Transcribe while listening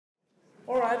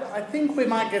All right, I think we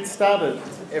might get started,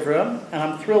 everyone, and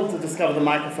I'm thrilled to discover the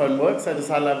microphone works. I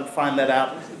decided I would find that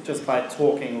out just by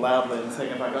talking loudly and seeing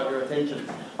if I got your attention.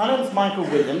 My name is Michael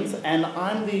Williams, and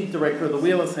I'm the director of the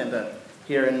Wheeler Centre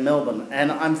here in Melbourne,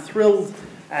 and I'm thrilled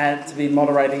to be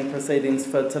moderating proceedings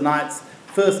for tonight's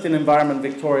first in Environment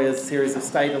Victoria's series of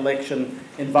state election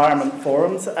environment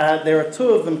forums. There are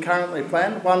two of them currently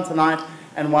planned, one tonight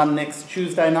and one next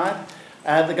Tuesday night.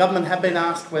 The government have been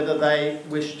asked whether they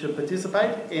wish to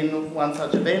participate in one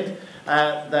such event.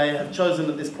 They have chosen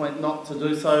at this point not to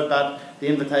do so, but the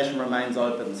invitation remains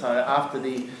open. So after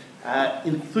the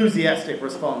enthusiastic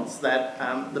response that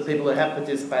the people who have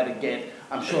participated get,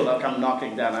 I'm sure they'll come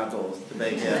knocking down our doors to be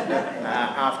here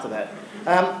after that.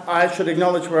 I should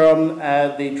acknowledge we're on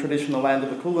the traditional land of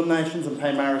the Kulin Nations and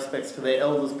pay my respects to their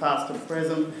elders past and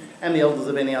present and the elders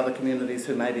of any other communities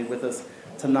who may be with us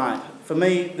tonight. For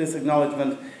me, this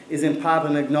acknowledgement is in part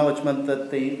an acknowledgement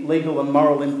that the legal and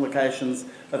moral implications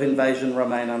of invasion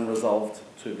remain unresolved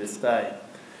to this day.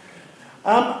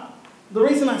 The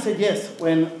reason I said yes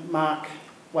when Mark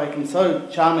Wakeham so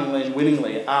charmingly and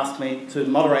winningly asked me to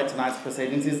moderate tonight's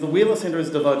proceedings is the Wheeler Centre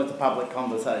is devoted to public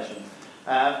conversation.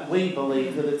 We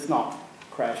believe that it's not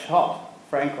crash hot,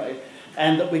 frankly,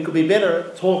 and that we could be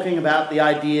better talking about the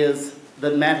ideas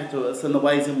that matter to us and the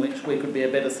ways in which we could be a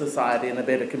better society and a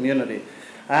better community.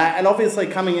 And obviously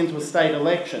coming into a state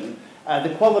election,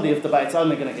 the quality of debate's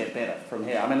only going to get better from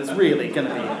here. I mean, it's really going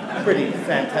to be pretty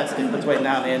fantastic between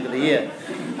now and the end of the year.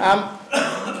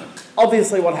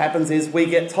 Obviously what happens is we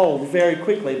get told very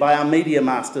quickly by our media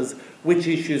masters which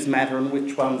issues matter and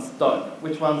which ones don't,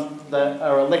 which ones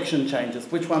are election changes,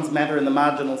 which ones matter in the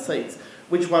marginal seats,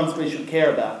 which ones we should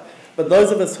care about. But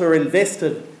those of us who are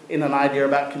invested in an idea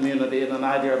about community and an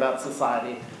idea about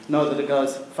society know that it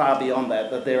goes far beyond that,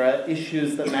 that there are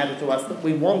issues that matter to us that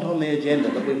we want on the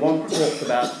agenda, that we want talked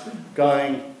about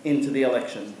going into the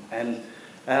election. And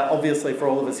obviously for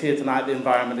all of us here tonight, the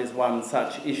environment is one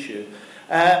such issue.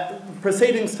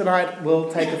 Proceedings tonight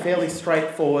will take a fairly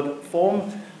straightforward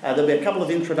form. There'll be a couple of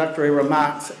introductory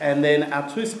remarks, and then our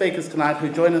two speakers tonight who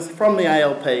join us from the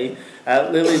ALP,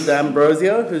 Lily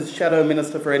D'Ambrosio, who's Shadow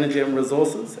Minister for Energy and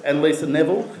Resources, and Lisa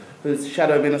Neville, who's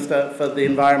Shadow Minister for the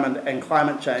Environment and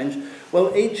Climate Change,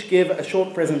 will each give a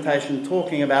short presentation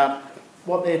talking about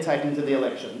what they're taking to the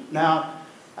election. Now,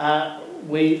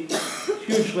 we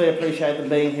hugely appreciate them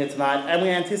being here tonight, and we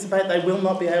anticipate they will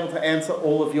not be able to answer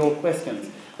all of your questions.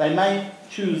 They may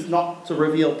choose not to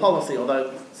reveal policy,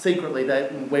 although secretly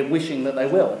we're wishing that they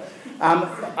will.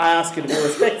 I ask you to be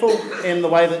respectful in the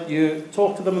way that you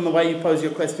talk to them and the way you pose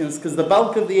your questions, because the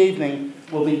bulk of the evening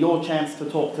will be your chance to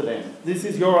talk to them. This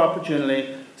is your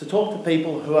opportunity to talk to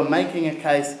people who are making a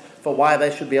case for why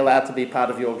they should be allowed to be part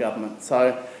of your government.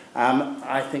 So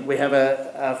I think we have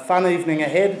a fun evening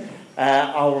ahead.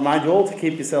 I'll remind you all to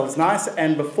keep yourselves nice,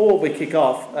 and before we kick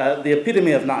off, the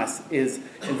epitome of nice is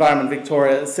Environment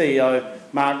Victoria CEO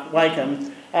Mark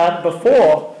Wakeham.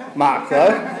 Before Mark,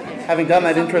 though, having done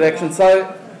that introduction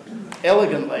so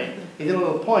elegantly, he did a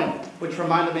little point which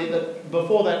reminded me that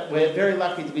before that we're very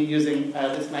lucky to be using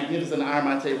this magnificent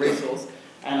RMIT resource,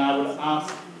 and I would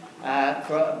ask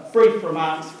for brief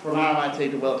remarks from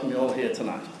RMIT to welcome you all here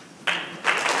tonight.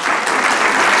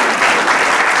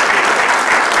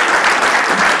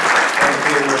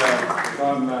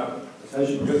 I'm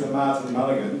Associate Professor Martin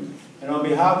Mulligan, and on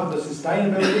behalf of the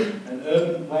Sustainability and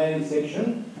Urban Planning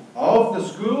section of the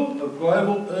School of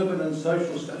Global, Urban and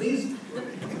Social Studies,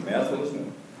 mouthful, isn't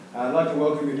it? I'd like to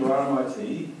welcome you to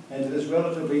RMIT and to this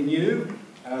relatively new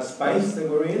space that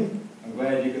we're in. I'm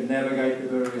glad you could navigate the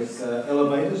various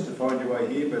elevators to find your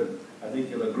way here, but I think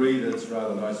you'll agree that it's a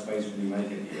rather nice space when you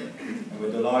make it here. And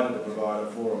we're delighted to provide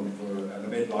a forum for an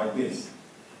event like this.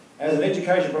 As an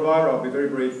education provider, I'll be very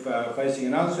brief. Facing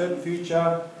an uncertain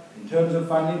future in terms of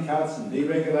funding cuts and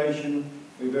deregulation,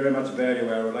 we very much value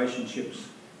our relationships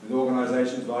with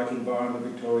organisations like Environment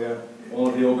Victoria, all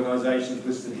of the organisations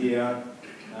listed here.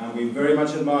 We very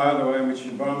much admire the way in which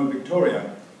Environment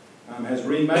Victoria has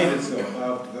remade itself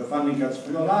after the funding cuts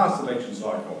from the last election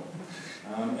cycle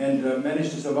and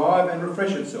managed to survive and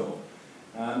refresh itself.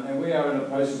 And we are in a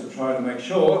process of trying to make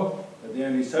sure that the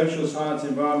only social science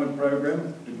environment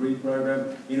program, degree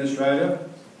program in Australia,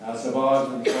 survives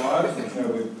and thrives, and so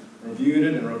we've reviewed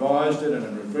it and revised it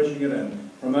and refreshing it and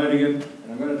promoting it.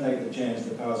 And I'm going to take the chance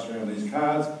to pass around these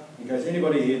cards in case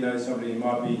anybody here knows somebody who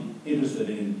might be interested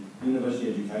in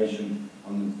university education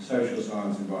on social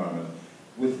science environment.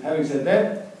 With having said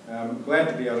that, I'm glad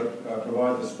to be able to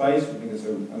provide the space. I think it's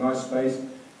a nice space,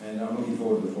 and I'm looking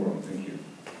forward to the forum. Thank you.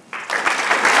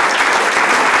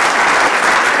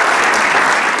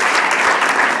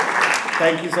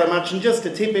 Thank you so much. And just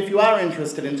a tip, if you are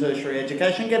interested in tertiary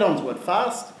education, get onto it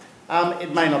fast.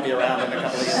 It may not be around in a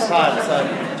couple of years' time,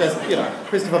 so just, you know,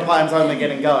 Christopher Pyne's only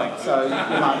getting going, so you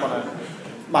might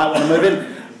want to move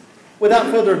in.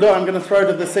 Without further ado, I'm going to throw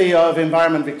to the CEO of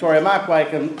Environment Victoria, Mark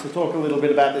Wakeham, to talk a little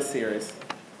bit about this series.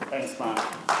 Thanks, Mark.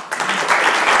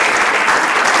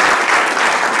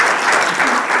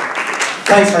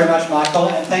 Thanks very much, Michael,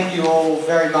 and thank you all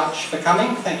very much for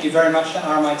coming. Thank you very much to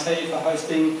RMIT for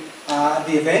hosting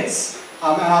the events.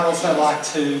 And I'd also like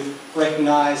to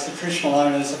recognise the traditional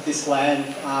owners of this land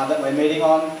that we're meeting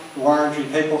on, the Wurundjeri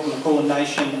people from the Kulin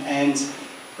Nation, and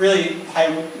really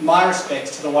pay my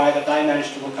respects to the way that they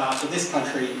managed to look after this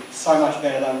country so much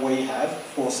better than we have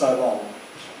for so long.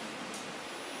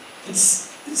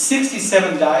 It's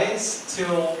 67 days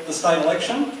till the state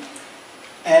election,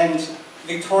 and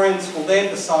Victorians will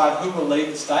then decide who will lead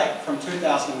the state from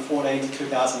 2014 to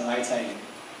 2018.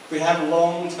 We have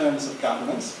long terms of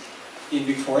government in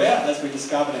Victoria, as we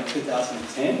discovered in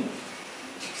 2010.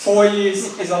 4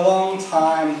 years is a long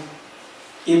time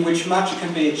in which much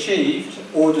can be achieved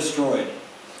or destroyed.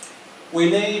 We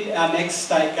need our next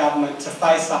state government to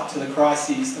face up to the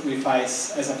crises that we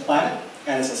face as a planet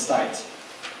and as a state.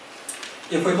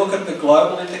 If we look at the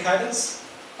global indicators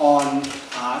on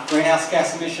greenhouse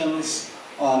gas emissions,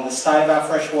 on the state of our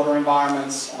freshwater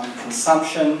environments, on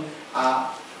consumption,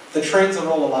 the trends are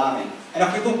all alarming. And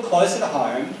if we look closer to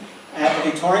home at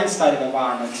the Victorian State of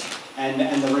Environment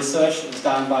and the research that was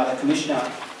done by the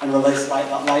Commissioner and released late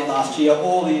last year,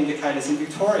 all the indicators in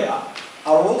Victoria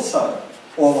are also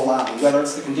all alarming, whether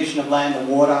it's the condition of land and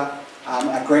water,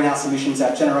 our greenhouse emissions,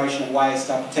 our generation of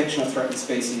waste, our protection of threatened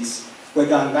species. We're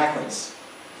going backwards.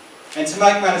 And to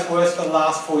make matters worse, for the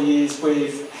last 4 years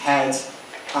we've had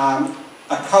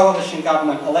a coalition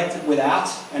government elected without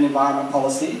an environment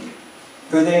policy,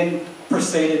 who then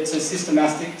proceeded to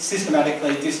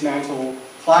systematically dismantle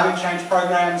climate change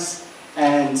programs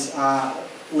and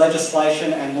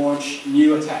legislation and launch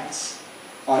new attacks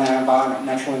on our environment,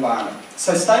 natural environment.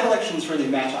 So state elections really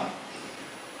matter.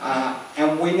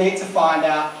 And we need to find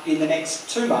out in the next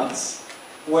 2 months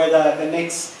whether the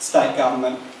next state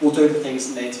government will do the things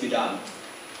that need to be done.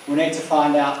 We need to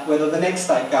find out whether the next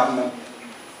state government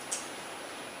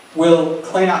will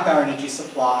clean up our energy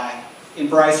supply,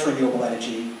 embrace renewable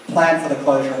energy, plan for the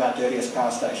closure of our dirtiest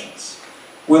power stations.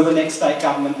 Will the next state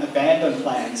government abandon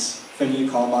plans for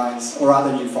new coal mines or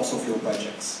other new fossil fuel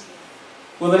projects?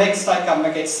 Will the next state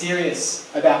government get serious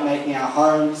about making our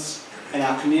homes and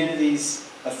our communities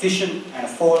efficient and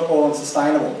affordable and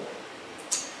sustainable?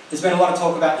 There's been a lot of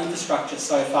talk about infrastructure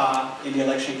so far in the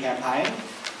election campaign,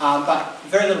 but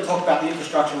very little talk about the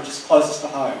infrastructure which is closest to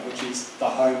home, which is the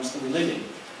homes that we live in.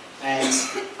 And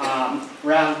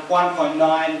around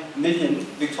 1.9 million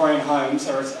Victorian homes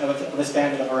are of a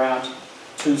standard of around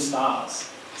 2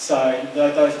 stars. So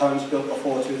those homes built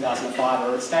before 2005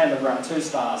 are at a standard of around 2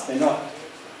 stars. They're not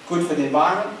good for the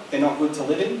environment, they're not good to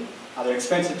live in, they're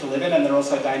expensive to live in, and they're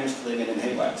also dangerous to live in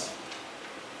heat waves.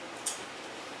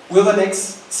 Will the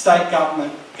next state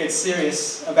government get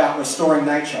serious about restoring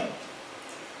nature?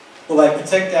 Will they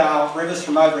protect our rivers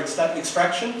from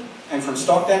over-extraction and from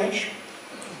stock damage?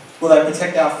 Will they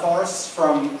protect our forests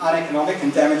from uneconomic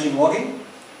and damaging logging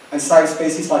and save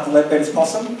species like the leadbeater's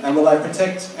possum? And will they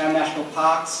protect our national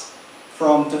parks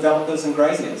from developers and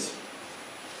graziers?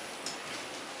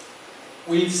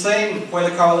 We've seen where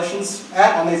the coalition's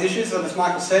at on these issues, and as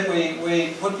Michael said,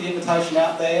 we put the invitation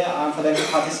out there for them to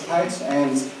participate,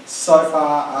 and so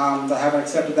far they haven't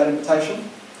accepted that invitation.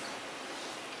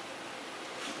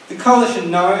 The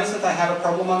coalition knows that they have a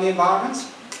problem on the environment,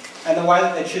 and the way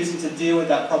that they're choosing to deal with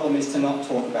that problem is to not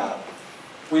talk about it.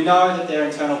 We know that their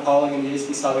internal polling in the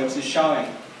eastern suburbs is showing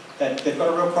that they've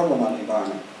got a real problem on the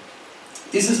environment.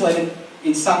 This has led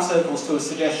in some circles to a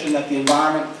suggestion that the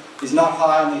environment is not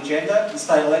high on the agenda in the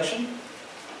state election.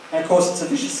 And of course it's a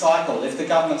vicious cycle. If the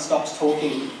government stops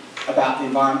talking about the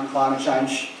environment and climate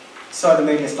change, so the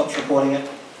media stops reporting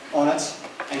on it,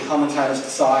 and commentators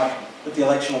decide that the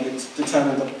election will be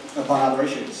determined upon other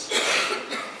issues.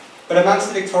 But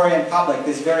amongst the Victorian public,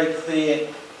 there's very clear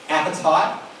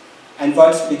appetite and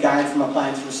votes to be gained from a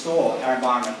plan to restore our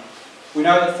environment. We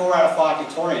know that 4 out of 5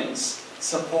 Victorians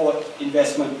support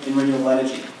investment in renewable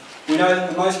energy. We know that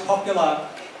the most popular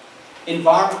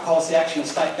environment policy action a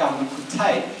state government could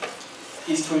take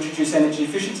is to introduce energy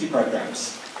efficiency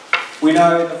programs. We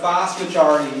know the vast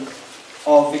majority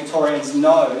of Victorians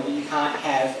know that you can't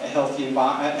have a healthy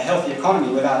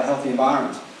economy without a healthy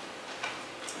environment.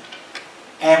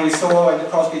 And we saw in the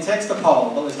Crosby Textor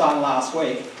poll that was done last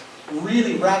week,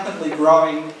 really rapidly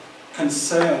growing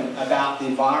concern about the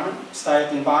environment, state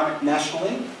of the environment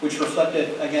nationally, which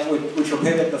reflected, again, which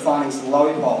repeated the findings of the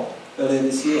Lowy poll earlier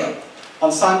this year.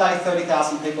 On Sunday,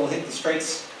 30,000 people hit the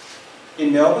streets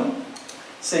in Melbourne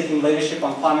seeking leadership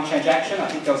on climate change action. I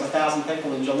think there was 1,000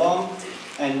 people in Geelong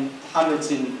and hundreds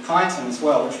in Kyneton as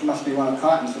well, which must be one of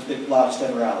Kyneton's largest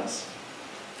ever rallies.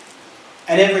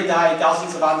 And every day,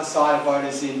 dozens of undecided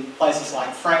voters in places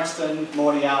like Frankston,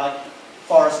 Mordialloc,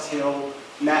 Forest Hill,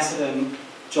 Macedon,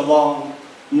 Geelong,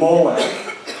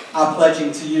 Morwell are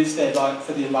pledging to use their vote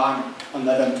for the environment on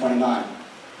November 29.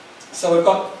 So we've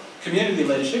got community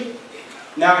leadership.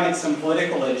 Now we need some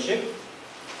political leadership.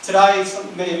 Today,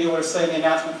 many of you would have seen the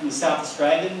announcement from the South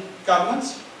Australian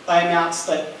government. They announced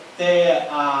that their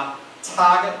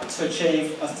target to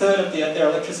achieve a third of their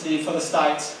electricity for the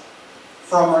state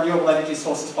from renewable energy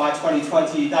sources by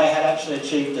 2020, they had actually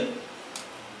achieved it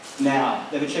now.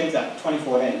 They've achieved that in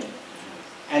 2014.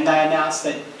 And they announced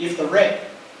that if the RET,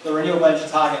 the renewable energy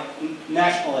target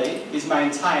nationally, is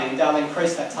maintained, they'll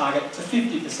increase that target to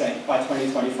 50% by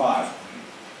 2025.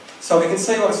 So we can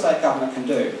see what a state government can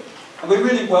do. And we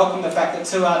really welcome the fact that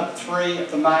 2 out of 3 of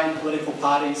the main political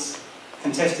parties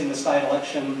contesting the state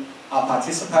election are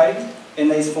participating in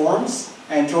these forums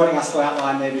and joining us to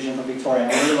outline their vision for Victoria.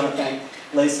 And I really want to thank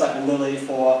Lisa and Lily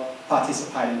for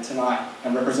participating tonight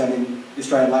and representing the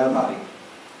Australian Labor Party.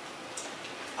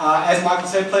 As Michael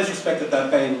said, please respect that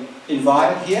they've been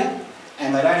invited here,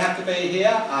 and they don't have to be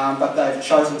here, but they've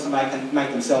chosen to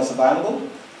make themselves available.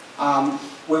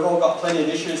 We've all got plenty of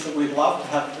issues that we'd love to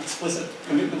have explicit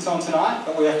commitments on tonight,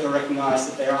 but we have to recognise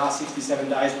that there are 67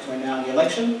 days between now and the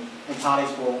election, and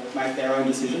parties will make their own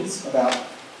decisions about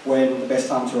when the best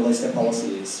time to release their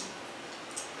policy is.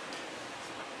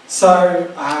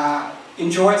 So,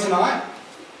 enjoy tonight.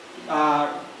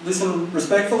 Listen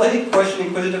respectfully, question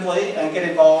inquisitively, and get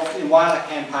involved in one of the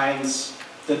campaigns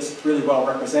that's really well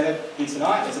represented here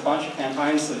tonight. There's a bunch of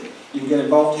campaigns that you can get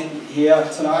involved in here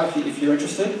tonight if you're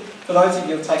interested. For those of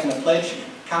you who have taken a pledge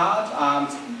card,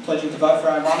 pledging to vote for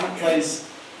our environment, please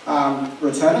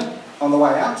return it on the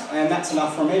way out. And that's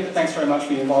enough from me, but thanks very much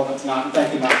for your involvement tonight, and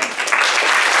thank you, Mark.